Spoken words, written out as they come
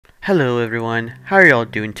Hello everyone, how are y'all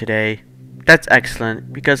doing today? That's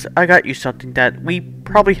excellent, because I got you something that we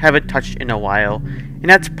probably haven't touched in a while, and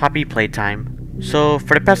that's Poppy Playtime. So,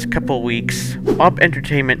 for the past couple of weeks, Bob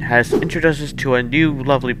Entertainment has introduced us to a new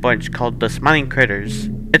lovely bunch called the Smiling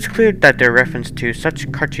Critters. It's clear that they're reference to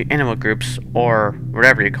such cartoon animal groups, or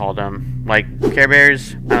whatever you call them, like Care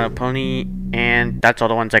Bears, My Little Pony, and that's all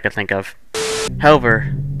the ones I could think of.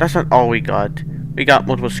 However, that's not all we got. We got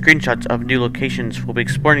multiple screenshots of new locations we'll be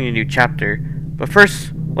exploring in a new chapter, but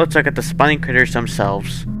first, let's look at the Smiling Critters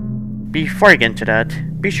themselves. Before I get into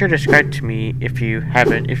that, be sure to subscribe to me if you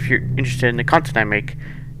haven't, if you're interested in the content I make.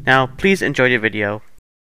 Now, please enjoy the video.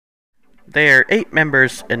 There are 8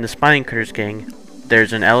 members in the Smiling Critters gang.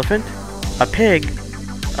 There's an elephant, a pig,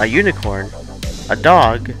 a unicorn, a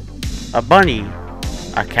dog, a bunny,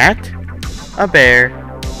 a cat, a bear,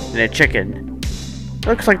 and a chicken.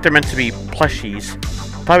 Looks like they're meant to be plushies.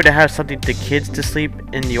 Probably to have something to kids to sleep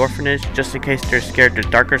in the orphanage just in case they're scared of the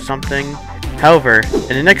dark or something. However,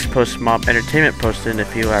 in the next post Mob Entertainment posted a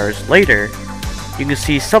few hours later, you can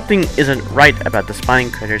see something isn't right about the Smiling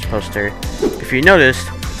Critters poster. If you noticed,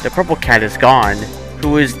 the purple cat is gone,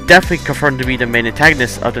 who is definitely confirmed to be the main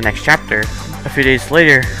antagonist of the next chapter. A few days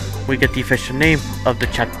later, we get the official name of the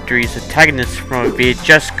chapter 3's antagonist from a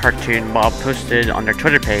VHS cartoon Mob posted on their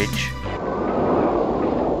Twitter page.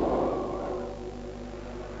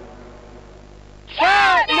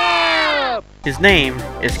 His name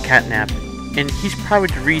is Catnap, and he's probably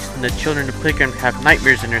the reason the children in the playground have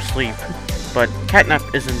nightmares in their sleep. But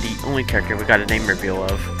Catnap isn't the only character we got a name reveal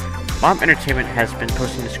of. Mob Entertainment has been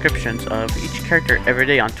posting descriptions of each character every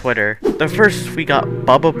day on Twitter. The first we got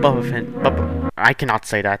I cannot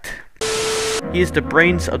say that. He is the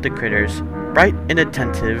brains of the critters, bright and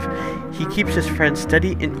attentive. He keeps his friends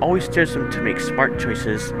steady and always steers them to make smart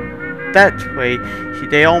choices. That way,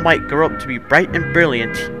 they all might grow up to be bright and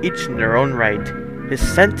brilliant, each in their own right. His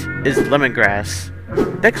scent is lemongrass.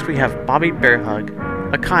 Next we have Bobby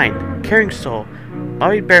Bearhug, a kind, caring soul.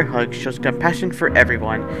 Bobby Bearhug shows compassion for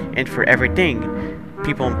everyone and for everything.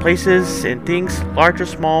 People and places and things, large or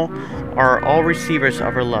small, are all receivers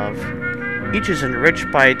of her love. Each is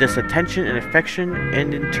enriched by this attention and affection,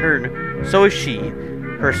 and in turn, so is she.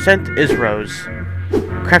 Her scent is rose.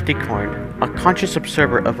 Craftycorn, a conscious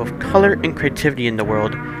observer of color and creativity in the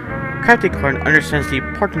world. Craftycorn understands the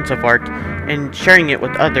importance of art and sharing it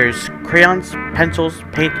with others, crayons, pencils,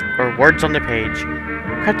 paint, or words on the page.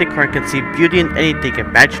 Craftycorn can see beauty in anything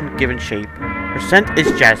imagined given shape. Her scent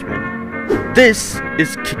is jasmine. This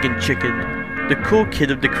is Kickin' Chicken, the cool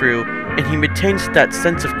kid of the crew, and he maintains that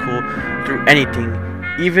sense of cool through anything,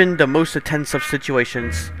 even the most intense of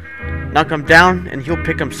situations. Knock him down and he'll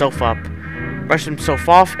pick himself up, brush himself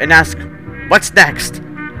off, and ask, "What's next?"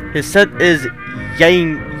 His scent is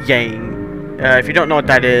Yang Yang. If you don't know what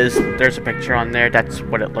that is, there's a picture on there. That's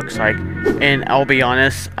what it looks like. And I'll be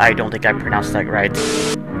honest, I don't think I pronounced that right.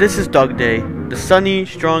 This is Dog Day, the sunny,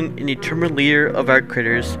 strong, and determined leader of our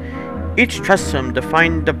critters. Each trusts him to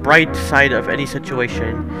find the bright side of any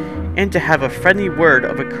situation, and to have a friendly word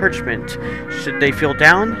of encouragement. Should they feel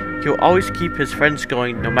down, he'll always keep his friends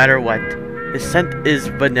going no matter what. His scent is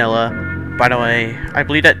vanilla. By the way, I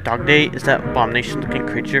believe that Dog Day is that abomination looking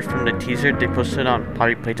creature from the teaser they posted on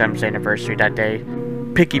Poppy Playtime's anniversary that day.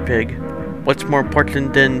 Piggy Pig. What's more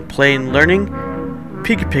important than play and learning?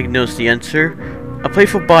 Piggy Pig knows the answer. A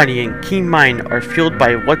playful body and keen mind are fueled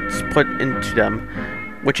by what's put into them,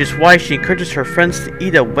 which is why she encourages her friends to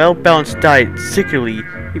eat a well-balanced diet, particularly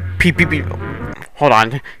hold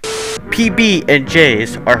on. PB and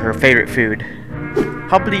J's are her favorite food.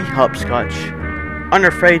 Hoppity Hopscotch.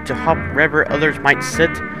 Unafraid to hop wherever others might sit.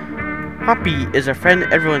 Hoppy is a friend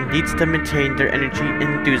everyone needs to maintain their energy and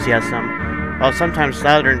enthusiasm. While sometimes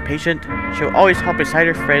loud or impatient, she'll always hop beside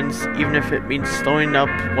her friends, even if it means slowing up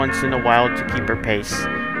once in a while to keep her pace.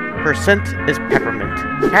 Her scent is peppermint.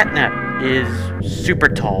 Catnap is super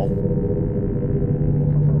tall.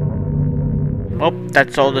 Well,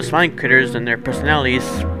 that's all the Smiling Critters and their personalities.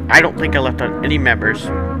 I don't think I left out any members.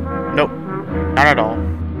 Nope, not at all.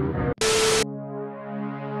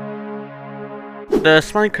 The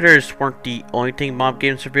Smiling Critters weren't the only thing Mob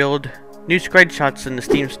Games revealed. New screenshots in the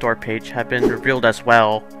Steam store page have been revealed as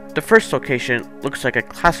well. The first location looks like a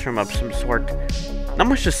classroom of some sort. Not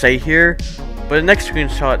much to say here, but the next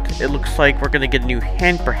screenshot, it looks like we're gonna get a new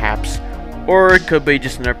hand perhaps, or it could be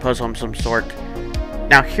just another puzzle of some sort.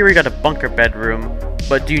 Now here we got a bunker bedroom,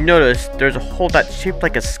 but do you notice there's a hole that's shaped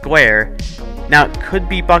like a square? Now it could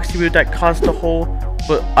be Boxy Boo that caused the hole,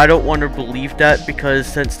 but I don't want to believe that because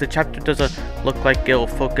since the chapter doesn't look like it'll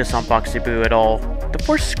focus on Boxy Boo at all. The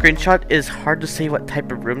fourth screenshot is hard to say what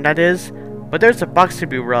type of room that is, But there's a Boxy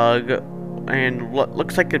rug, and what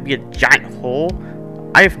looks like it'd be a giant hole.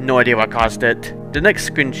 I have no idea what caused it. The next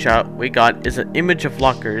screenshot we got is an image of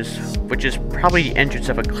lockers, which is probably the entrance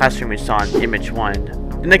of a classroom we saw in image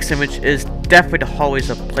 1. The next image is definitely the hallways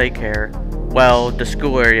of Playcare. Well, the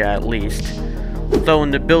school area at least. Though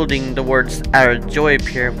in the building, the words "out of joy"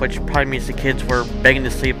 appear, which probably means the kids were begging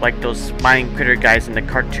to sleep like those smiling critter guys in the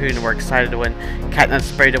cartoon and were excited when Catnap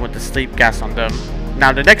sprayed them with the sleep gas on them.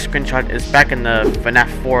 Now the next screenshot is back in the FNAF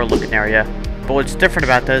 4 looking area. But what's different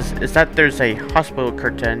about this is that there's a hospital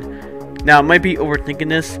curtain. Now, I might be overthinking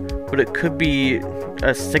this, but it could be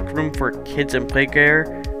a sick room for kids in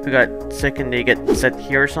Playcare who got sick and they get sent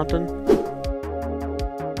here or something.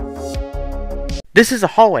 This is a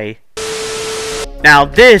hallway. Now,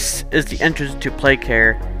 this is the entrance to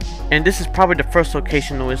Playcare, and this is probably the first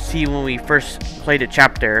location we'll see when we first play the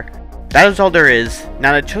chapter. That is all there is.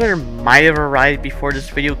 Now, the trailer might have arrived before this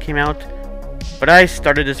video came out, but I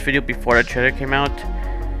started this video before the trailer came out,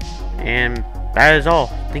 and that is all.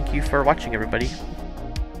 Thank you for watching, everybody.